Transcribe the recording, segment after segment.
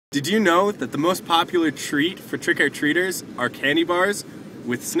Did you know that the most popular treat for trick-or-treaters are candy bars,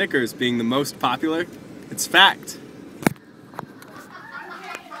 with Snickers being the most popular? It's fact.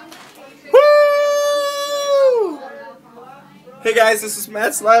 Woo! Hey guys, this is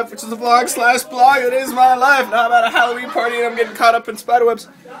Matt's Life, which is a vlog/blog. It is my life. Now I'm at a Halloween party and I'm getting caught up in spiderwebs.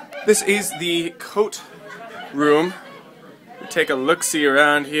 This is the coat room. We take a look-see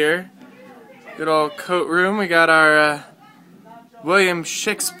around here. Good old coat room. We got our William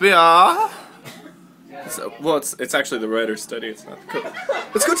Shakespeare. It's actually the writer's study. It's not the coat.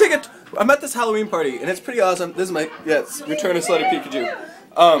 Let's go take it. I'm at this Halloween party and it's pretty awesome. This is my it's Return of Slutty Pikachu.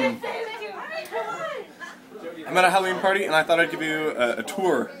 I'm at a Halloween party and I thought I'd give you a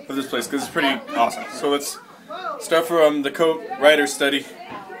tour of this place because it's pretty awesome. So let's start from the coat writer's study.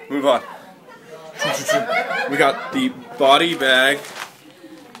 Move on. We got the body bag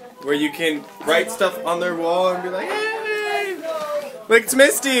where you can write stuff on their wall and be like, hey! Look, it's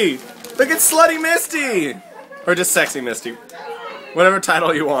Misty! Look, it's Slutty Misty! Or just Sexy Misty. Whatever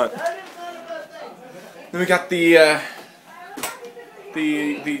title you want. Then we got the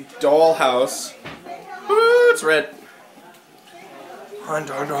dollhouse. Woo, it's red. Dun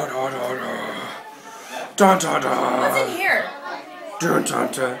dun dun dun dun dun dun dun. What's in here? Dun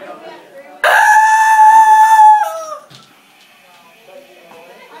dun dun.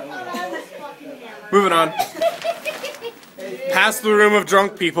 Moving on. Past the room of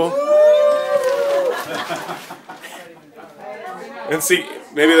drunk people. And see,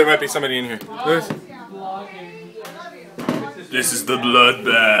 maybe there might be somebody in here. This is the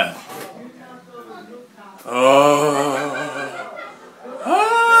bloodbath. Oh.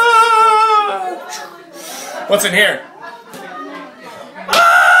 What's in here?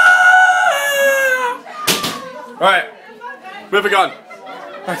 Alright. Moving on.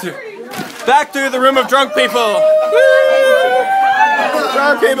 Back to the room of drunk people.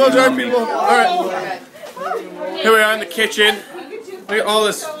 Drunk people. Alright. Here we are in the kitchen. Look at all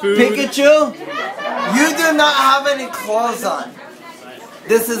this food. Pikachu, you do not have any clothes on.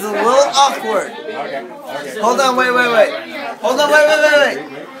 This is a little awkward. Hold on, wait. Hold on, wait.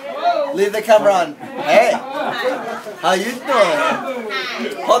 Leave the camera on. Hey, how you doing?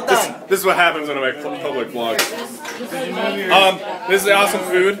 Hold on. This is what happens when I make public vlogs. This is awesome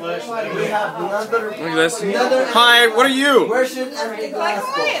food. We have another. Look at this. Hi, what are you? Where should empty glass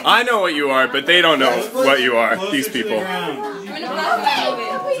go? I know what you are, but they don't know what you are. These people. Isn't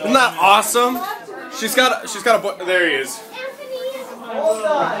that awesome? She's got a there he is.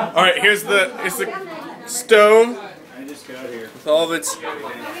 All right, here's the stove with all of its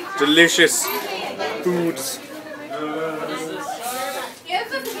delicious foods.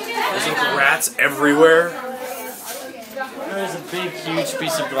 There's rats everywhere. There's a big, huge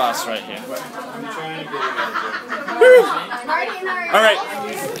piece of glass right here. Alright,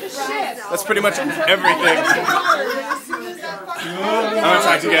 that's pretty much everything. I'm gonna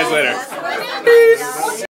talk to you guys later. Peace!